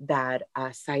that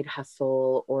side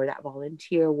hustle or that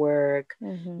volunteer work.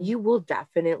 Mm-hmm. You will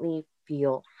definitely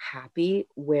feel happy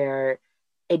where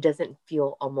it doesn't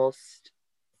feel almost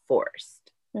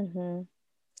forced. Mm-hmm.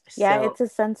 Yeah, So, it's a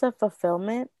sense of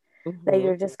fulfillment that mhm,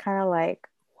 you're just kind of like,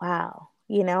 wow,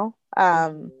 you know?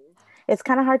 mhm. It's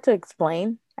kind of hard to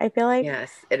explain, I feel like,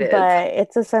 Yes, it is. but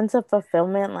it's a sense of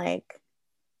fulfillment. Like,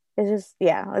 it's just,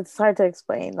 yeah, it's hard to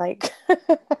explain. Like,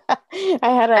 I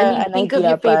had I mean, an think of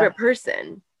your idea, but favorite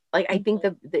person. Like, I think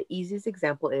Mhm. the easiest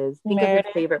example is think of your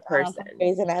Meredith favorite from person,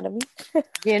 Grey's Anatomy.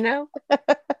 you know?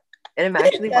 And I'm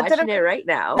actually That's what watching it, it right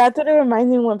now. that's what it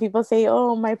reminds me when people say,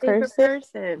 "Oh, my Favorite person."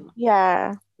 person.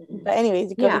 Yeah, but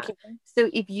anyways, you go Yeah. keep going. So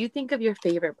if you think of your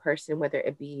favorite person, whether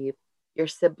it be your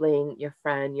sibling, your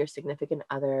friend, your significant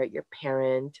other, your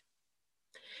parent,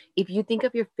 if you think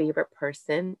of your favorite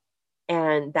person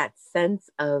and that sense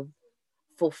of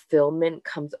fulfillment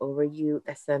comes over you,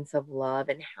 the sense of love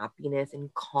and happiness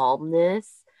and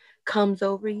calmness comes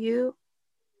over you,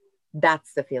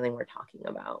 that's the feeling we're talking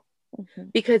about.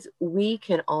 Mhm. Because we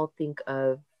can all think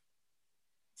of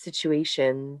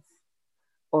situations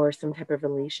or some type of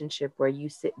relationship where you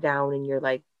sit down and you're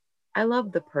like, I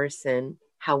love the person,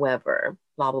 however,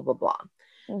 blah, blah, blah, blah.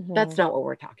 That's Mhm. not what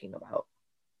we're talking about.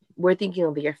 We're thinking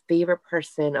of your favorite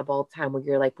person of all time, where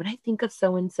you're like, when I think of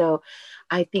so and so,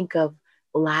 I think of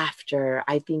laughter,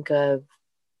 I think of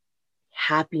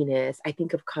happiness, I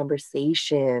think of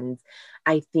conversations,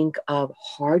 I think of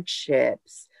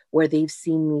hardships where they've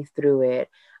seen me through it.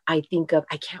 I think of,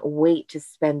 I can't wait to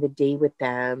spend the day with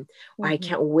them, or I Mhm.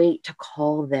 can't wait to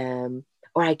call them,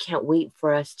 or I can't wait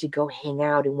for us to go hang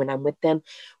out. And when I'm with them,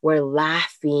 we're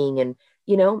laughing. And,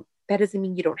 that doesn't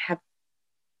mean you don't have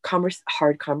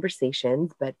hard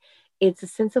conversations, but it's a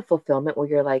sense of fulfillment where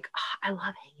you're like, oh, I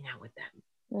love hanging out with them.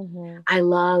 Mhm. I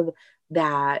love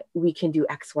that we can do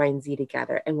X, Y, and Z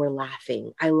together and we're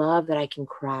laughing. I love that I can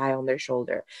cry on their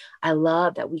shoulder. I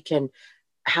love that we can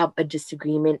have a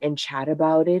disagreement and chat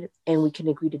about it, and we can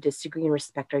agree to disagree and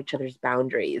respect each other's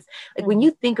boundaries. Like when Mhm.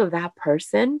 you think of that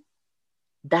person,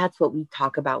 that's what we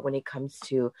talk about when it comes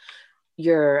to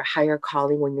your higher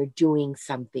calling, when you're doing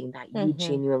something that you Mhm.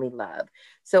 genuinely love.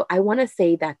 So I want to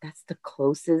say that that's the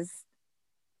closest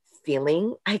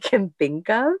feeling I can think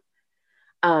of,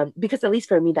 because at least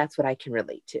for me, that's what I can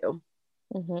relate to.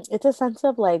 Mhm. It's a sense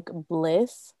of like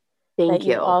bliss that Thank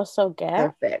you you. also get.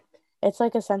 Perfect. It's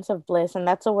like a sense of bliss, and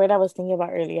that's a word I was thinking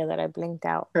about earlier that I blinked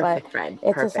out. But Perfect, friend.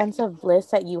 it's a sense Perfect. of bliss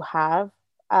that you have.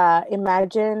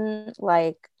 Imagine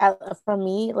like for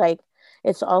me, like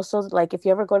it's also like if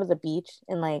you ever go to the beach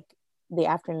in like the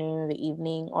afternoon or the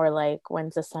evening, or like when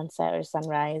it's a sunset or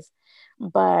sunrise,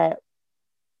 but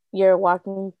you're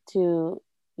walking to,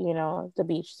 the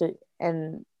beach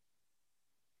and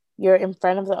you're in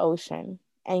front of the ocean,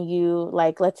 and you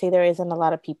like, let's say there isn't a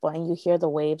lot of people, and you hear the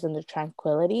waves and the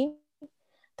tranquility.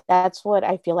 That's what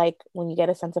I feel like when you get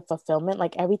a sense of fulfillment.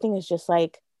 Like everything is just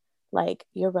like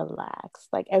you're relaxed,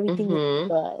 like everything is Mm-hmm.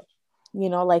 good,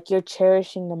 like you're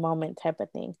cherishing the moment type of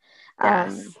thing. um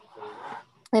Yes.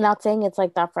 and not saying it's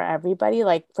like that for everybody.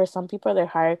 Like for some people, their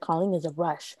higher calling is a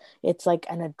rush. It's like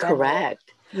an adrenaline,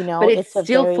 Correct. But it it's a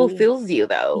still very, fulfills you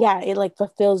though. yeah, it like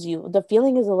fulfills you. The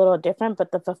feeling is a little different,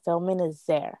 but the fulfillment is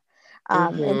there.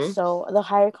 And Mm-hmm. so the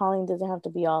higher calling doesn't have to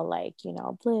be all like, bliss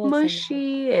and like,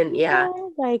 Mushy and yeah.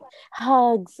 like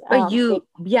hugs. But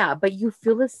you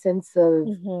feel a sense of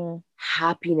Mhm,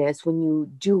 happiness when you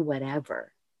do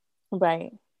whatever.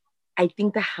 right. I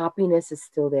think the happiness is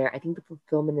still there. I think the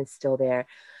fulfillment is still there.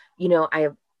 You know,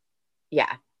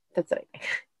 yeah, that's what I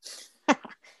think.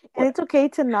 And What? it's okay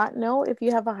to not know if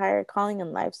you have a higher calling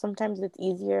in life. Sometimes it's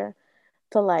easier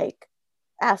to like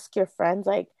ask your friends,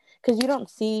 like, because you don't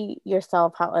see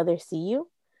yourself how others see you.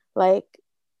 Like,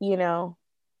 you know,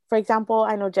 for example,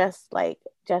 I know Jess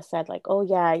said, like, oh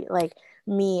yeah, like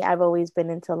me, I've always been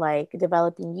into like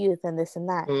developing youth and this and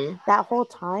that. Mm, That whole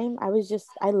time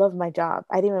I love my job.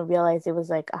 I didn't even realize it was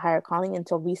like a higher calling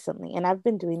until recently. And I've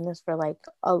been doing this for like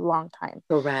a long time.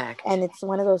 correct. And it's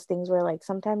one of those things where like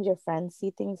sometimes your friends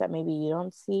see things that maybe you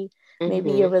don't see.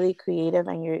 Maybe you're Mm-hmm. really creative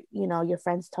and your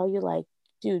friends tell you like,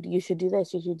 dude, you should do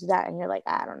this, you should do that. And you're like,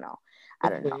 I don't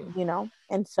Mm-hmm. know.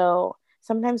 And so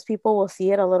sometimes people will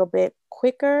see it a little bit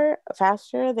quicker,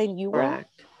 faster than you will.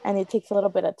 Correct. And it takes a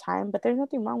little bit of time, but there's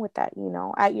nothing wrong with that,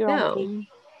 at your own pace. No,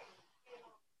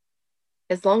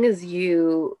 as long as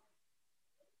you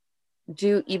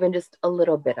do even just a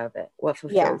little bit of it, what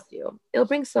Yeah. fulfills you, it'll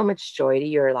bring so much joy to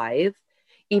your life.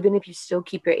 Even if you still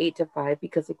keep your 8 to 5,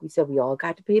 because like we said, we all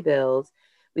got to pay bills.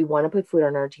 We want to put food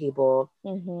on our table.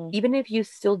 Mm-hmm. Even if you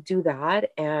still do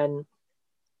that and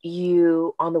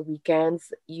you on the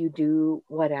weekends you do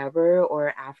whatever,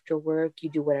 or after work you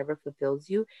do whatever fulfills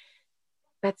you,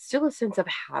 that's still a sense of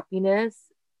happiness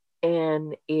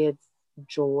and it's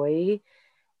joy.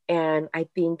 And I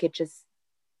think it just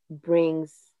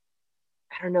brings,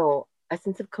 I don't know, a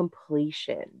sense of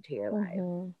completion to your life.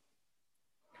 Mm-hmm.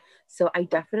 So I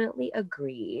definitely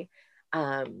agree,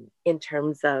 in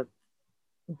terms of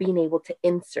being able to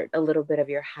insert a little bit of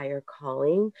your higher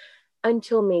calling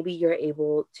until maybe you're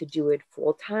able to do it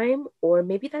full time, or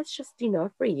maybe that's just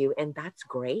enough for you. And that's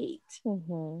great.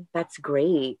 Mm-hmm. That's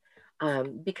great.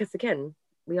 Because again,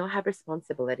 we all have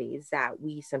responsibilities that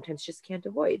we sometimes just can't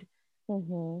avoid.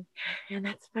 Mm-hmm. And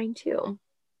that's fine too.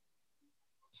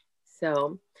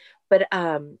 So, but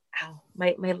ow,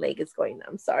 my leg is going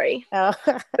numb. Sorry. Oh,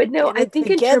 But no, get I it think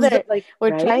in terms of together. like,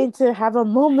 We're right? trying to have a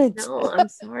moment. No, I'm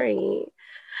sorry.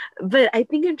 But I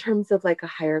think in terms of like a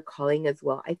higher calling as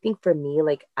well, I think for me,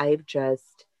 like I've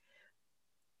just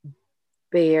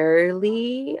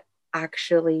barely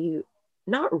actually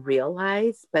not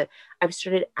realized, but I've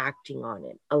started acting on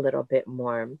it a little bit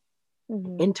more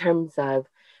Mm-hmm. in terms of,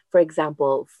 for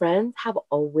example, friends have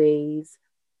always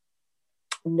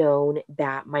known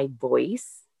that my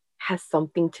voice has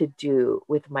something to do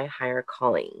with my higher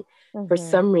calling. For Mm-hmm.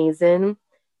 some reason,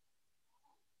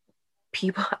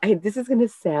 this is going to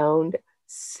sound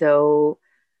so,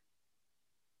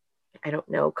 I don't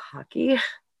know, cocky.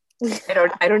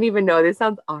 I don't even know. This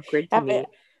sounds awkward to me.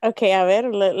 Okay, a ver,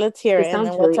 let's hear This it and then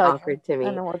sounds we'll really tell you. awkward to And me.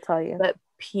 then we'll tell you. But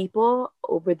people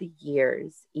over the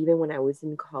years, even when I was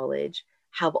in college,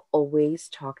 have always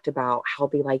talked about how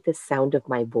they like the sound of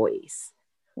my voice,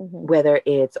 Mm-hmm. whether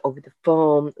it's over the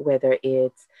phone, whether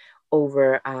it's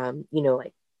over,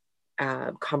 like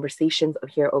conversations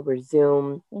here over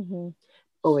Zoom, Mm-hmm.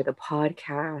 over the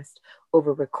podcast,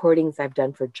 over recordings I've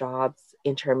done for jobs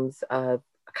in terms of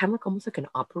kind of like almost like an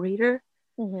operator.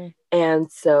 Mm-hmm.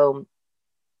 And so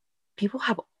people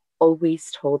have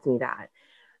always told me that.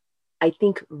 I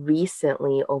think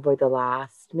recently, over the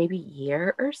last maybe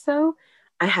year or so,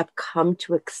 I have come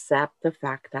to accept the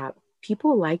fact that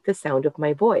people like the sound of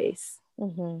my voice.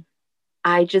 Mm-hmm.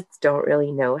 I just don't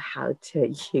really know how to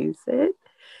use it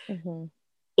Mm-hmm.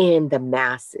 in the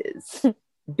masses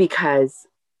because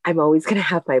I'm always going to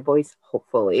have my voice,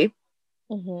 hopefully,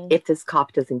 Mm-hmm. if this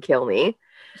cough doesn't kill me.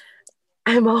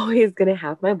 I'm always going to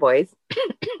have my voice.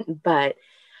 But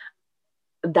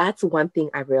that's one thing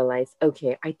I realized.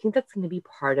 Okay, I think that's going to be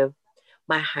part of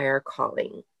my higher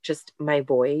calling, just my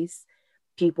voice,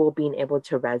 people being able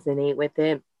to resonate with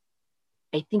it.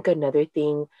 I think another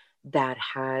thing that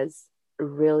has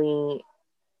really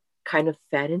kind of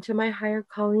fed into my higher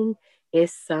calling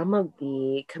is some of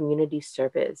the community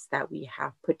service that we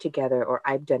have put together or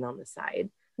I've done on the side.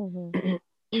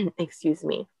 Mm-hmm. Excuse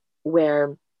me,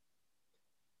 where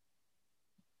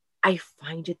I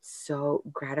find it so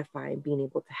gratifying being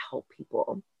able to help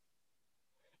people.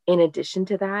 In addition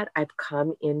to that, I've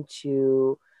come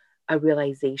into a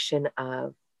realization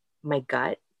of my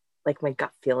gut, like my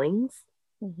gut feelings.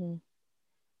 Mm-hmm.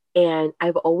 And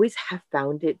I've always have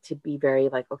found it to be very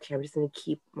like, okay, I'm just going to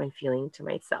keep my feeling to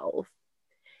myself.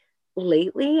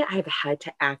 Lately, I've had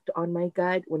to act on my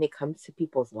gut when it comes to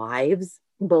people's lives,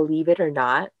 believe it or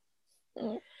not.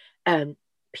 Mm-hmm.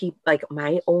 Like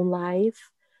my own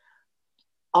life,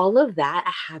 all of that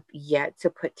I have yet to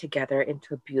put together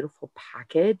into a beautiful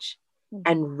package Mm-hmm.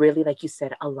 and really, like you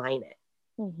said, align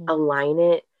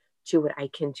it to what I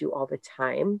can do all the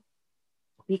time.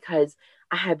 Because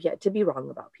I have yet to be wrong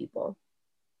about people.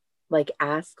 Like,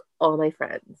 ask all my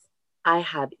friends. I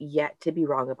have yet to be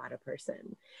wrong about a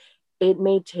person. It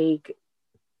may take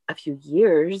a few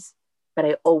years, but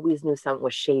I always knew something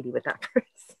was shady with that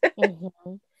person.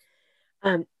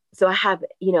 Mm-hmm. So I have,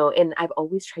 and I've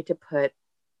always tried to put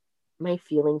my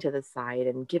feeling to the side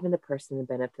and given the person the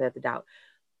benefit of the doubt.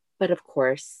 But of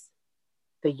course,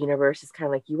 the universe is kind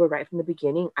of like, you were right from the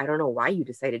beginning. I don't know why you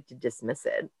decided to dismiss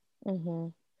it. Mm-hmm.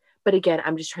 But again,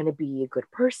 I'm just trying to be a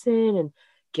good person and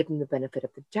give them the benefit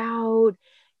of the doubt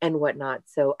and whatnot.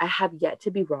 So I have yet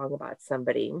to be wrong about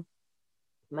somebody,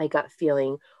 my gut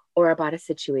feeling, or about a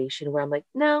situation where I'm like,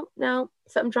 no,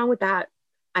 something's wrong with that.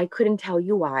 I couldn't tell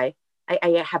you why.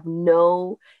 I have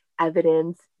no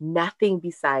evidence, nothing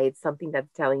besides something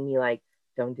that's telling me, like,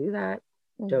 don't do that.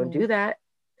 Don't Mm-hmm. do that.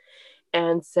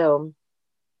 And so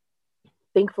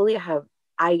thankfully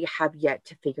I have yet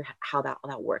to figure how that all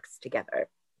that works together.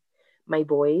 My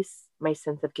voice, my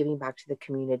sense of giving back to the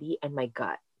community, and my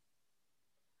gut.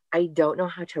 I don't know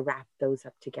how to wrap those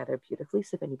up together beautifully.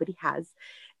 So if anybody has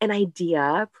an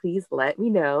idea, please let me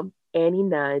know. Any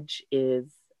nudge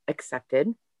is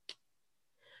accepted.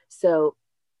 So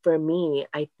for me,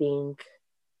 I think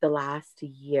the last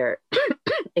year,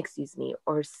 excuse me,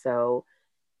 or so,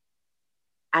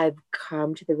 I've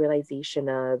come to the realization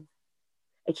of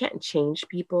I can't change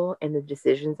people and the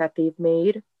decisions that they've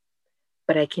made,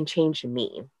 but I can change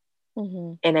me.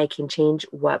 Mm-hmm. And I can change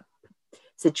what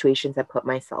situations I put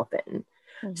myself in.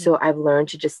 Mm-hmm. So I've learned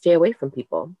to just stay away from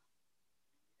people,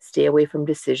 stay away from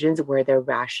decisions where they're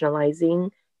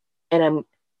rationalizing and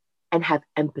have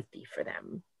empathy for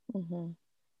them Mm-hmm.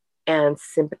 and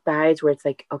sympathize where it's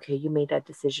like, okay, you made that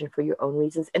decision for your own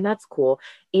reasons. And that's cool.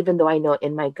 Even though I know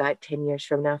in my gut, 10 years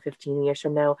from now, 15 years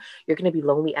from now, you're going to be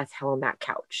lonely as hell on that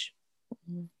couch.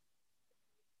 Mm-hmm.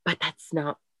 But that's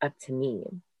not up to me.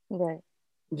 Right.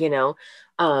 You know,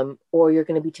 or you're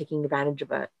going to be taking advantage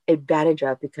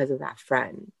of because of that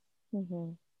friend. Mm-hmm.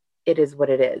 It is what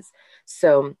it is.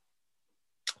 So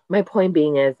my point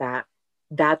being is that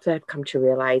that's what I've come to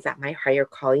realize, that my higher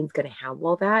calling is going to handle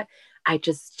all that. I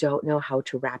just don't know how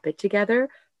to wrap it together,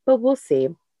 but we'll see.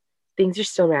 Things are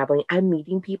still unraveling. I'm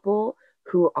meeting people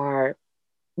who are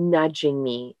nudging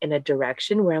me in a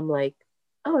direction where I'm like,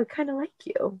 oh, I kind of like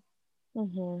you.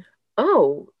 Mm-hmm.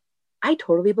 Oh, I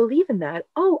totally believe in that.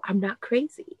 Oh, I'm not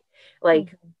crazy. Like,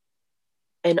 Mm-hmm.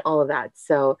 and all of that.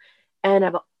 So, and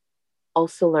I've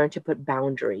also learned to put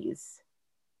boundaries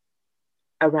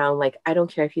around, like, I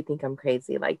don't care if you think I'm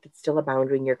crazy, like, it's still a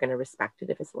boundary and you're going to respect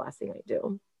it if it's the last thing I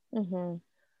do. Mm-hmm.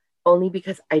 Only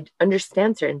because I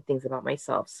understand certain things about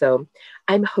myself. So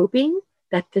I'm hoping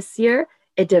that this year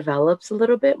it develops a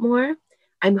little bit more.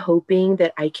 I'm hoping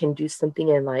that I can do something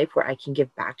in life where I can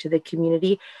give back to the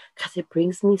community because it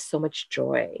brings me so much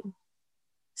joy.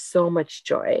 So much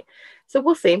joy. So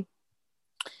we'll see.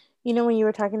 You know, when you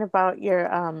were talking about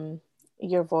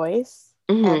your voice,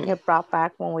 and Mm-hmm. it brought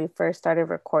back when we first started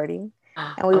recording,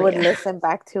 and we Oh, would yeah. listen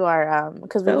back to our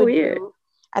because we So would weird. do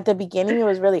at the beginning it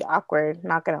was really awkward,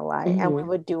 not gonna lie, and we Mm-hmm.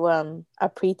 would do a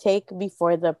pre-take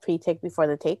before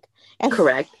the take, and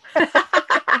Correct.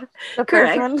 the first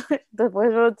Correct. one, the first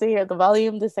one was to hear the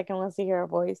volume, the second one was to hear our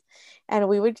voice, and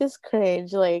we would just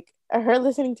cringe, like her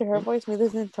listening to her voice, me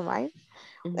listening to mine,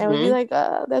 and we'd be Mm-hmm. like,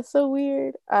 "Oh, that's so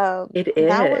weird." It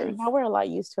Now we're is. now we're a lot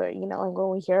used to it, and when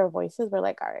we hear our voices, we're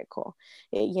like, "All right, cool,"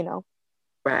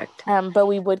 Correct. But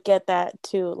we would get that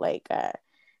too, like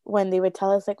when they would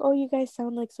tell us, like, "Oh, you guys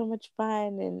sound like so much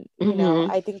fun," and Mm-hmm.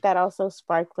 I think that also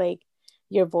sparked like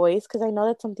your voice, because I know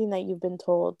that's something that you've been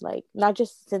told, like not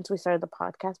just since we started the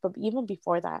podcast, but even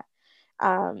before that.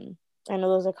 I know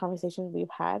those are conversations we've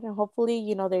had, and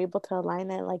hopefully, they're able to align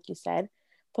it, like you said,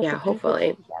 put the Yeah, pieces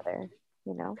hopefully. together,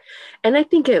 you know. And I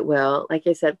think it will. Like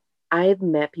I said, I've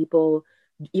met people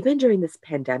even during this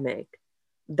pandemic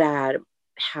that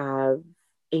have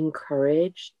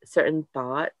encouraged certain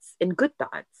thoughts and good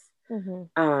thoughts,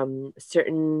 Mm-hmm.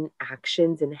 certain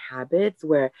actions and habits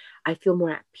where I feel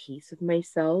more at peace with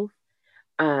myself.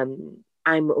 I'm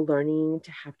learning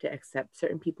to have to accept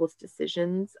certain people's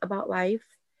decisions about life,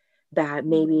 that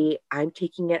maybe I'm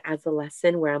taking it as a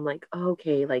lesson where I'm like, oh,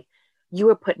 okay, like you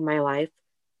were put in my life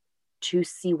to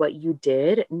see what you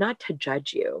did, not to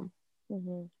judge you,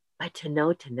 Mm-hmm. but to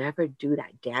know to never do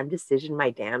that damn decision my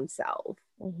damn self,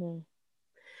 Mm-hmm.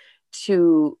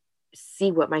 to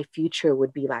see what my future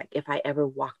would be like if I ever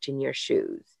walked in your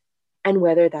shoes and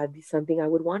whether that'd be something I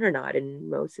would want or not. And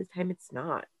most of the time it's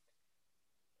not.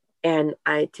 And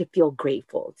I to feel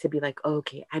grateful to be like, oh,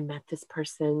 okay, I met this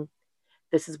person.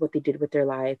 This is what they did with their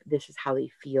life. This is how they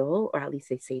feel, or at least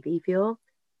they say they feel.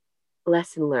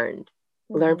 Lesson learned.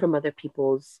 learn Mm-hmm. from other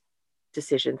people's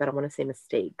decisions. I don't want to say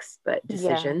mistakes, but Yeah.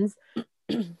 decisions.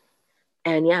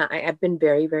 And yeah, I've been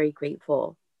very, very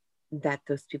grateful that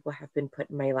those people have been put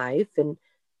in my life. And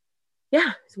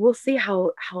yeah, so we'll see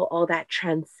how all that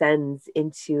transcends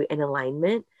into an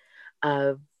alignment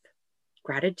of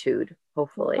gratitude, We'll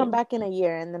hopefully. come back in a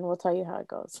year and then we'll tell you how it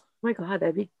goes. Oh my God,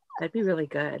 that'd be really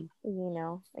good. A Because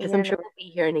year I'm and a sure we'll be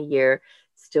here in a year,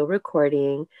 still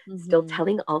recording, still Mm-hmm.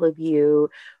 telling all of you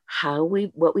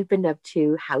what we've been up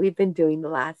to, how we've been doing the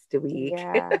last week.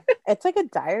 Yeah. It's like a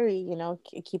diary,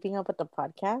 keeping up with the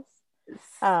podcast.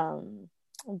 Um,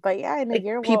 but yeah, in a Like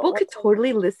year, people we'll could tell you.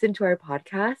 totally listen to our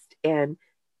podcast and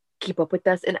keep up with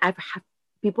us. And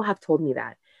people have told me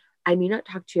that. I may not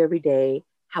talk to you every day.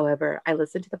 However, I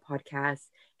listen to the podcast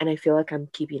and I feel like I'm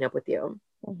keeping up with you.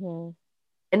 Mm-hmm.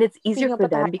 And it's easier Keeping up for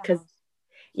with the them high because, times.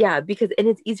 yeah, and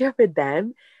it's easier for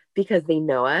them because they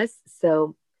know us.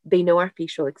 So they know our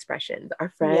facial expressions. Our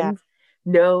Yeah. friends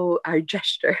know our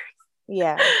gesture.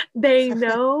 Yeah. They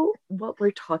know what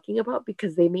we're talking about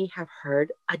because they may have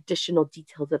heard additional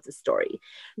details of the story.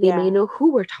 They may Yeah. know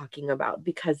who we're talking about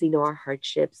because they know our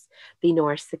hardships, they know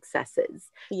our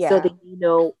successes. So Yeah. they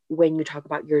know when you talk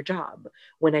about your job,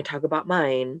 when I talk about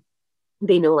mine,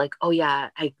 they know like, oh yeah,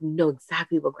 I know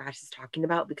exactly what Grash is talking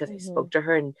about because I Mm-hmm. spoke to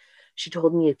her and she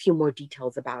told me a few more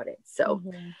details about it. So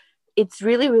Mm-hmm. it's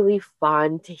really, really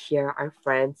fun to hear our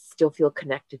friends still feel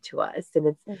connected to us. And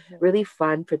it's Mm-hmm. really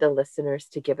fun for the listeners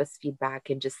to give us feedback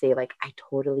and just say, like, I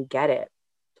totally get it.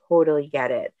 Totally get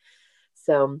it.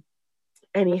 So,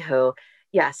 anywho,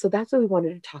 yeah, so that's what we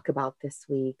wanted to talk about this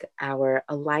week. Our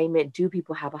alignment. Do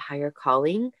people have a higher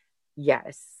calling?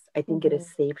 Yes. I think it is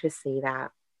Mm-hmm. safe to say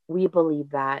that. We believe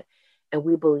that. And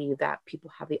we believe that people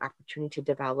have the opportunity to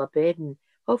develop it. And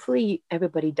hopefully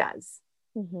everybody does.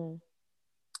 Mm-hmm. So,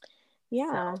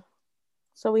 Yeah.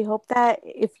 So we hope that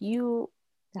if you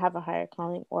have a higher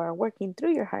calling or are working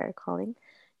through your higher calling,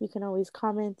 you can always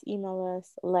comment, email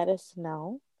us, let us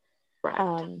know. right.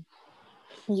 Um,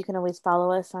 you can always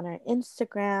follow us on our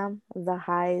Instagram, the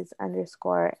highs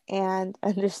underscore and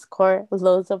underscore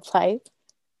lows of life.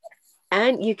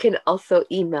 And you can also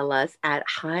email us at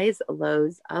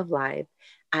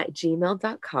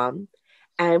highslowsoflife@gmail.com.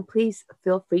 And please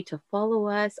feel free to follow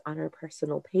us on our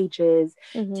personal pages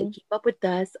to Mm-hmm. keep up with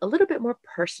us a little bit more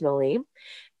personally.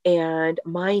 And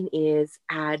mine is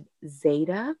at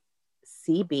Zeta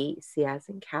CB, C as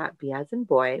in cat, B as in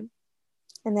boy.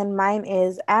 And then mine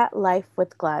is at Life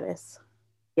with Gladys.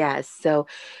 Yes. So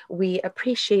we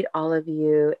appreciate all of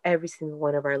you, every single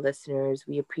one of our listeners.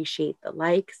 We appreciate the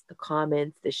likes, the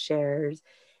comments, the shares.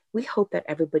 We hope that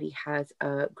everybody has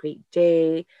a great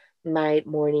day, night,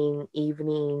 morning,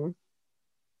 evening.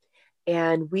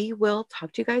 And we will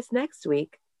talk to you guys next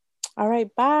week. All right,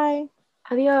 bye.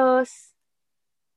 Adios.